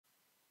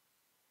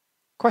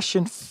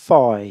Question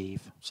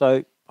 5.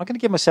 So I'm going to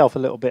give myself a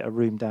little bit of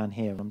room down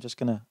here. I'm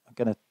going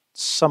to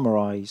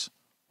summarize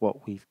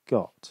what we've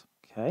got.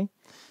 Okay,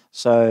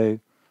 so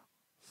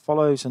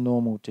follows a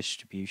normal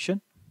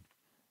distribution,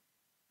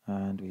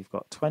 and we've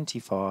got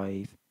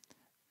 25,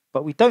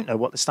 but we don't know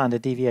what the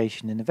standard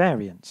deviation and the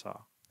variance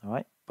are. All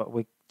right, but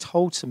we're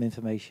told some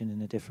information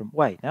in a different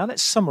way. Now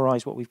let's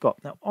summarize what we've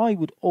got. Now I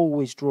would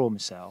always draw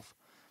myself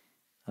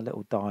a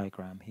little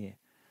diagram here.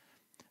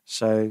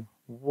 So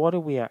what are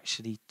we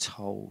actually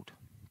told?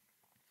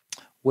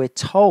 We're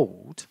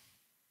told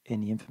in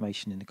the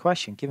information in the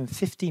question, given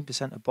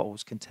 15% of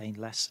bottles contain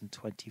less than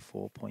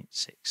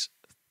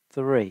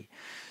 24.63.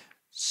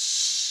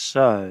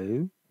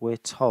 So we're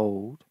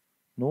told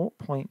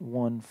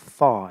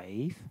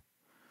 0.15,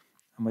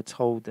 and we're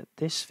told that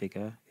this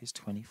figure is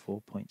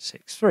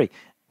 24.63.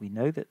 We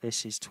know that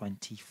this is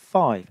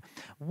 25.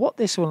 What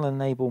this will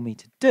enable me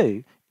to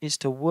do is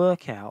to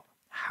work out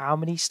how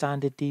many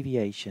standard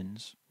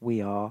deviations we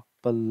are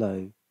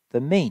below the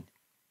mean.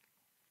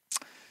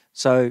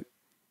 So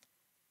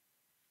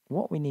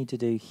what we need to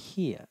do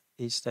here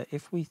is that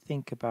if we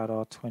think about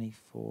our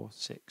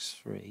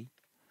 24.63,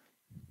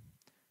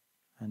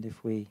 and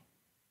if we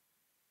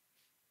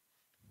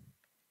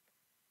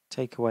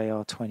take away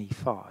our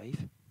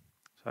 25,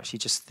 so actually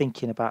just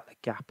thinking about the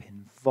gap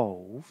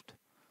involved,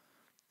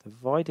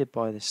 divided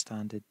by the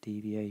standard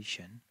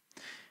deviation.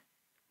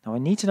 Now I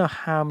need to know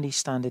how many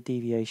standard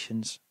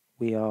deviations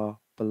we are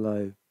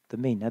below the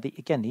mean. Now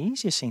again, the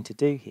easiest thing to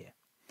do here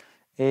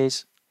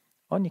is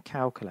on your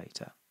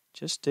calculator,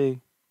 just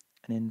do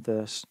an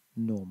inverse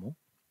normal,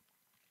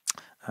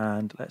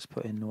 and let's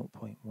put in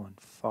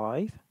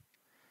 0.15,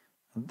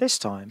 and this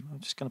time I'm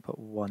just going to put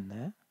 1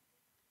 there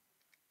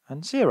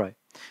and 0,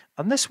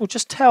 and this will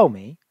just tell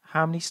me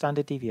how many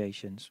standard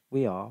deviations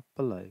we are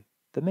below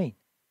the mean.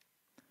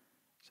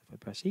 So if I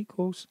press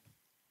equals,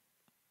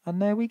 and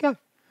there we go.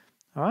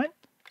 All right,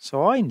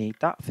 so I need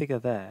that figure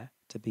there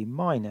to be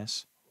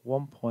minus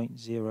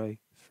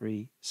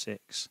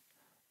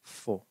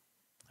 1.0364.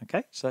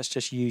 Okay, so that's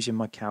just using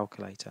my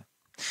calculator.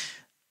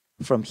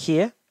 From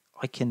here,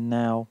 I can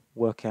now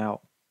work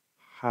out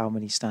how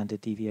many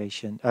standard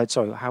deviation,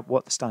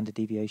 what the standard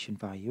deviation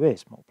value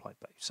is, multiplied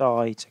both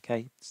sides.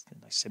 Okay, it's a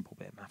nice simple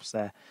bit of maths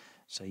there.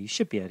 So you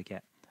should be able to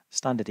get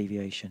standard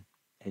deviation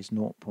is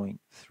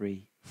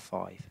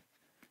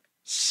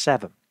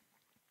 0.357.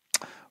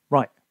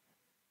 Right,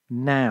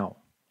 now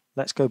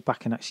let's go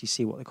back and actually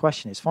see what the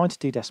question is. Find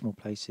 2 decimal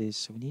places,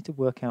 so we need to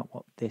work out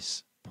what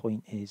this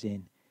point is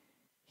in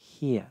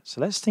here.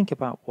 So let's think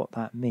about what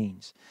that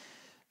means.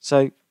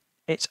 So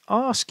it's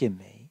asking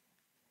me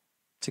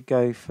to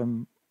go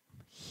from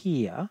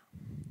here,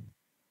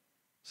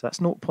 so that's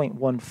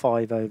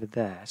 0.15 over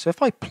there. So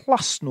if I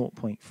plus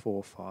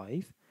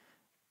 0.45,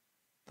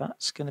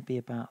 that's going to be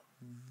about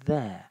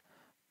there.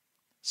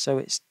 So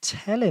it's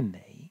telling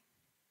me,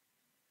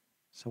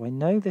 so I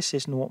know this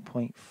is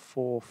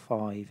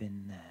 0.45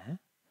 in there.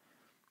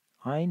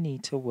 I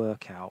need to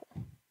work out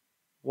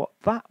what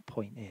that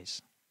point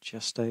is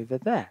just over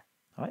there.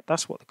 Right?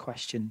 That's what the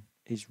question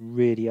is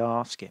really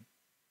asking.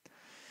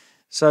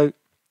 So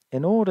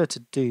in order to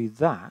do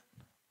that,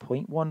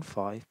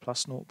 0.15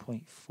 plus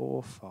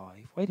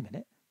 0.45, wait a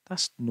minute,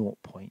 that's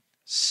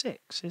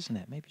 0.6, isn't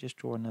it? Maybe just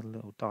draw another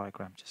little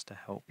diagram just to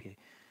help you.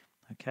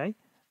 Okay,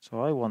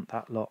 so I want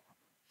that lot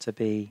to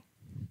be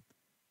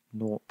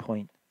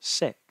 0.6.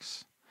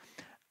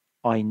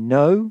 I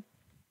know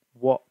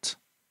what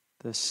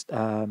this,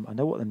 I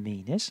know what the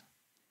mean is.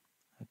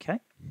 Okay,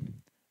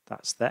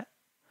 that's there,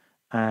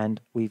 and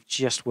we've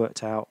just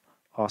worked out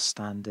our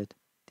standard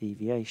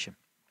deviation.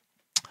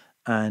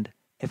 And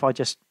if I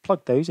just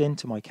plug those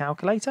into my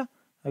calculator,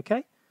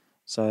 okay,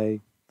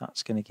 so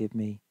that's going to give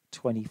me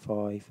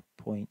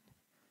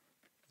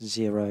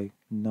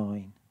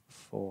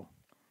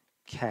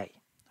 25.094K.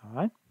 All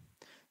right,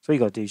 so all you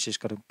got to do is just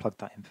got to plug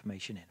that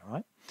information in. All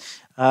right,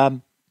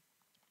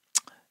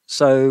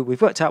 so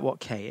we've worked out what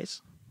K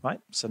is,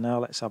 right? So now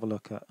let's have a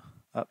look at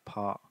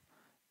part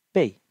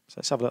B. So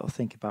let's have a little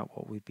think about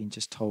what we've been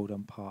just told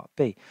on part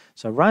B.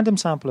 So a random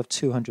sample of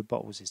 200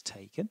 bottles is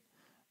taken.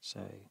 So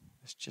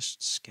let's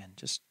just scan,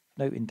 just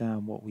noting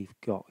down what we've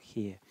got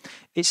here.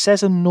 It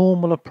says a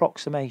normal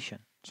approximation.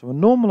 So a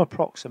normal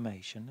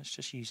approximation, let's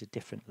just use a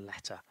different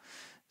letter.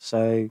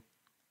 So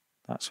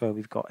that's where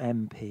we've got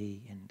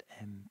MP and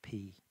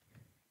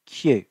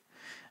MPQ.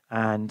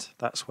 And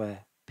that's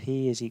where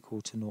P is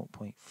equal to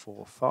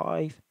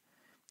 0.45,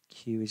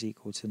 Q is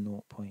equal to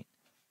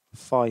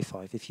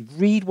 0.55. If you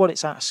read what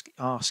it's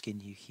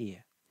asking you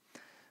here,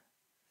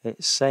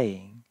 it's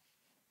saying,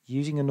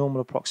 using a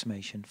normal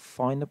approximation,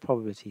 find the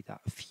probability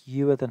that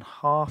fewer than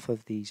half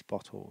of these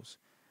bottles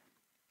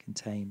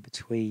contain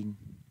between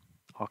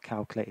our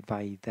calculated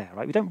value there.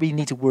 Right? We don't really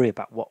need to worry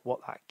about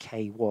what that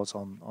K was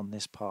on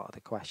this part of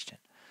the question.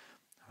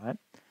 All right?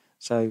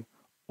 So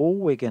all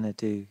we're going to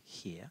do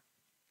here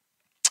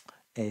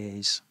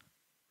is,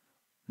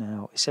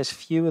 now it says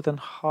fewer than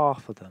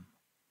half of them.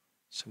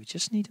 So we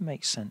just need to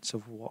make sense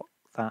of what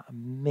that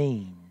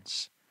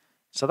means.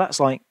 So that's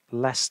like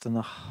less than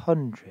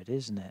 100,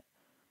 isn't it?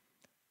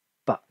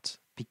 But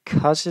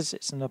because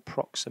it's an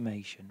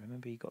approximation,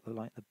 remember you got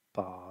the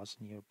bars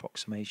and your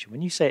approximation.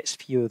 When you say it's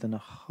fewer than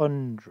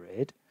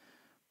 100,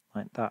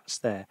 like that's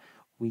there,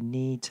 we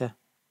need to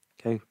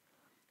go,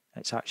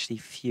 it's actually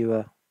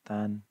fewer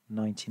than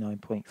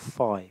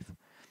 99.5.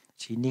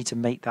 So you need to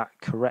make that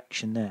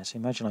correction there. So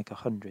imagine like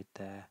 100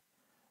 there.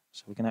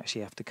 So we're going to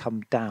actually have to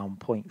come down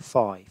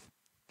 0.5.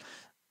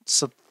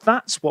 So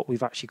that's what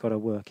we've actually got to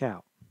work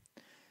out.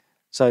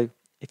 So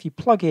if you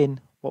plug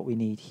in what we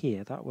need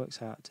here, that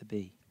works out to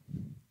be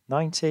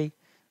 90.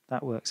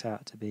 That works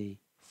out to be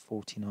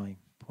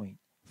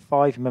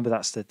 49.5. Remember,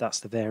 that's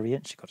the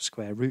variance. You've got to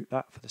square root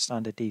that for the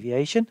standard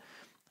deviation.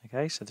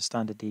 Okay, so the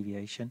standard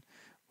deviation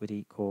would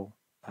equal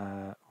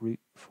root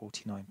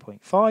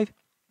 49.5.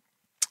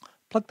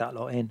 Plug that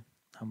lot in,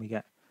 and we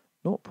get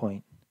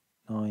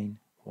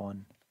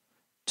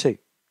 0.912,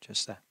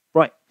 just there.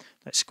 Right,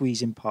 let's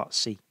squeeze in part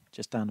C,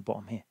 just down the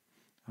bottom here.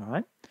 All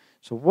right,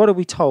 so what are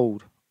we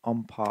told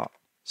on part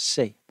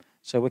C?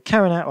 So we're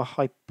carrying out a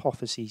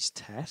hypotheses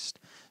test.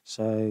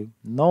 So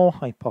null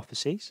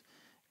hypotheses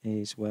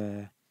is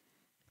where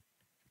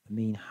the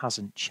mean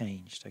hasn't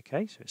changed,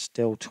 okay? So it's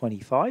still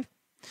 25.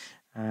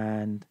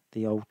 And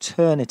the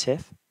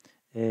alternative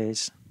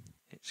is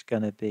it's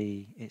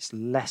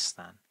less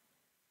than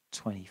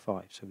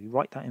 25. So we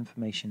write that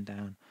information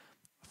down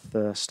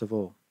first of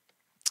all.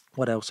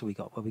 What else have we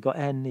got? Well, we got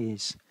n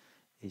is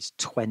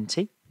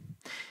 20.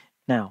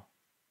 Now,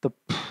 the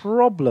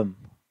problem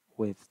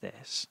with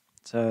this,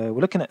 so we're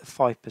looking at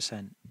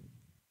 5%.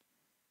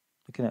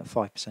 Looking at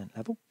 5%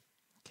 level.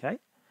 Okay.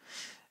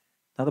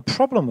 Now the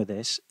problem with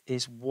this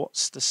is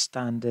what's the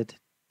standard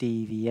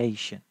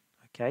deviation?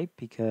 Okay,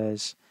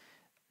 because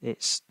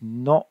it's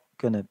not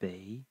going to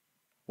be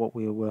what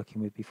we were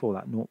working with before,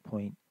 that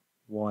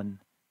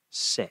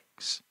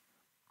 0.16.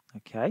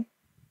 Okay.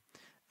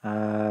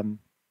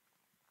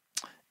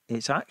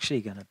 It's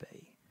actually going to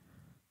be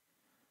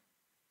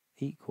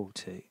equal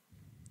to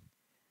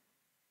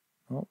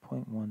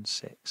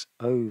 0.16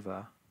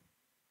 over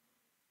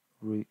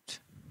root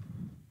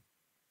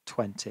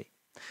 20.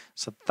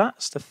 So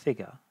that's the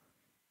figure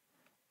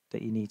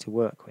that you need to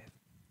work with.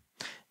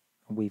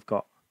 And we've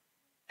got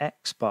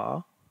x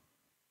bar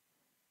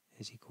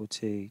is equal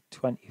to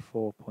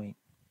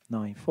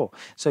 24.94.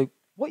 So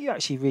what you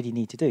actually really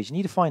need to do is you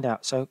need to find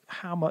out, so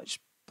how much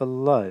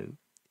below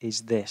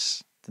is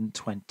this than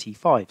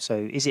 25?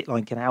 So is it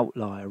like an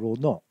outlier or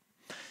not?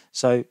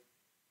 So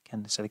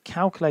again, so the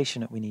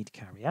calculation that we need to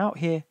carry out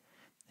here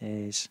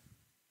is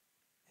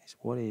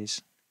what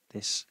is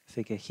this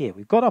figure here?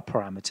 We've got our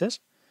parameters.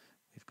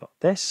 We've got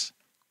this,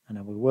 and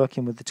then we're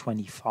working with the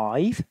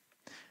 25.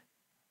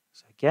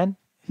 So again,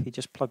 if you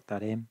just plug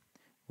that in,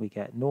 we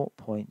get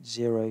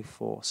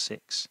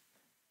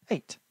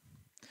 0.0468.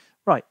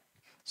 Right,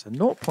 so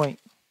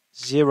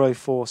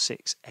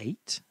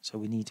 0.0468, so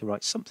we need to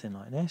write something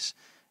like this,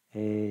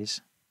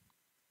 is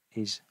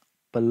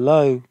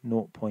below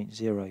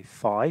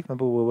 0.05.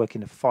 Remember, we're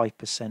working a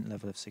 5%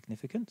 level of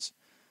significance,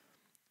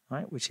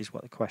 right, which is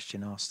what the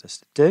question asked us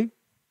to do.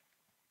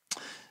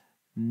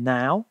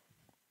 Now,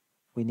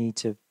 we need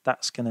to,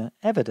 that's going to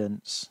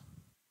evidence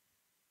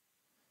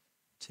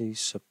to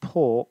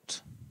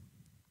support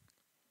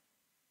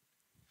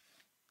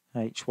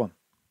H1,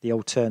 the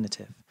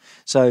alternative.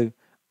 So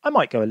I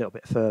might go a little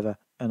bit further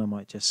and I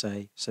might just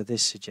say, so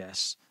this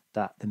suggests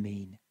that the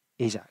mean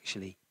is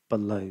actually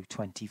below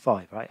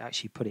 25, right?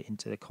 Actually put it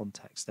into the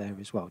context there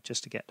as well,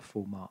 just to get the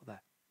full mark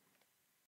there.